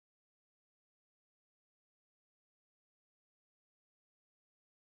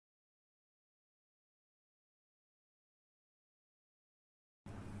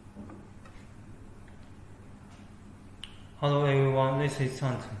Hello everyone, this is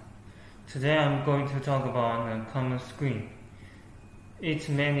Hunter. Today I'm going to talk about the common screen. Its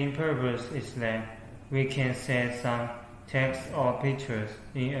main purpose is that we can set some text or pictures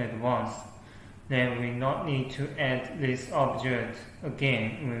in advance. Then we not need to add this object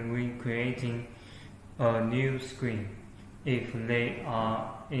again when we creating a new screen, if they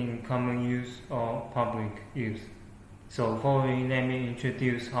are in common use or public use. So following, let me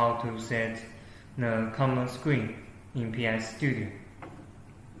introduce how to set the common screen in PI Studio.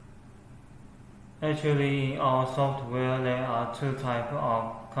 Actually, in our software there are two types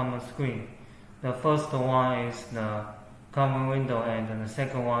of common screen. The first one is the common window and the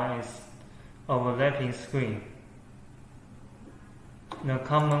second one is overlapping screen. The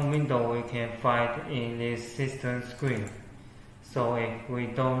common window we can find in this system screen. So if we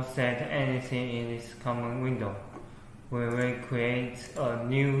don't set anything in this common window, we will create a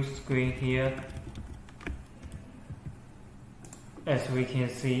new screen here. As we can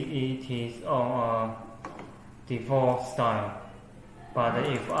see, it is on a default style. But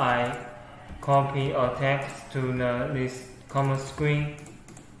if I copy a text to this common screen,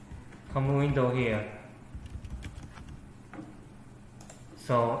 common window here,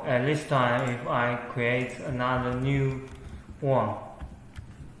 so at this time, if I create another new one,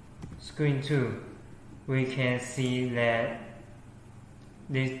 screen 2, we can see that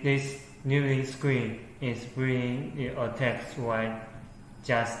this new screen is bringing a text I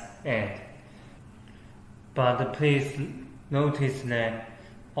just add. But please notice that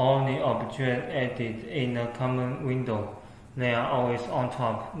all the objects added in the common window, they are always on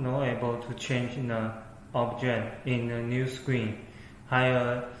top, not able to change the object in the new screen,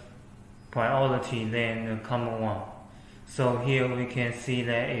 higher priority than the common one. So here we can see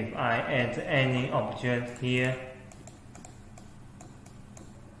that if I add any object here,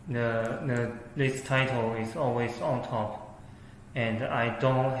 this title is always on top, and I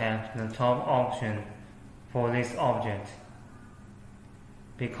don't have the top option for this object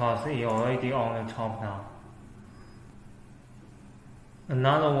because it's already on the top now.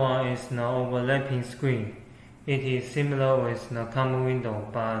 Another one is the overlapping screen. It is similar with the common window,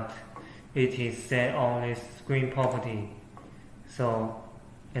 but it is set on this screen property. So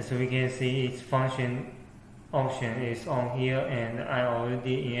as we can see, its function option is on here, and I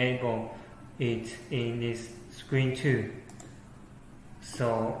already enable it in this screen 2.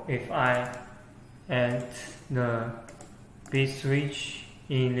 So if I add the bit switch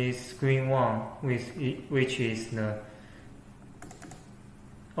in this screen 1, which is the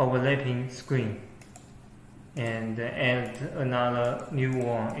overlapping screen, and add another new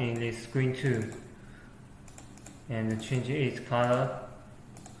one in this screen 2 and change its color,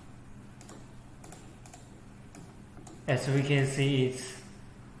 as we can see, its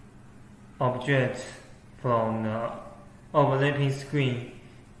object from the overlapping screen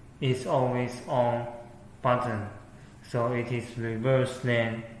is always on button, so it is reverse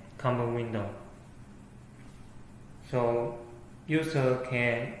than common window. So user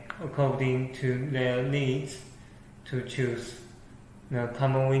can, according to their needs, to choose the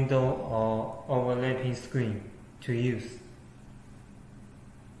common window or overlapping screen to use.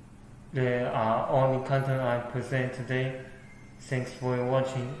 There are all the content I present today. Thanks for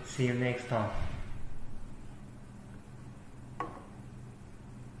watching. See you next time.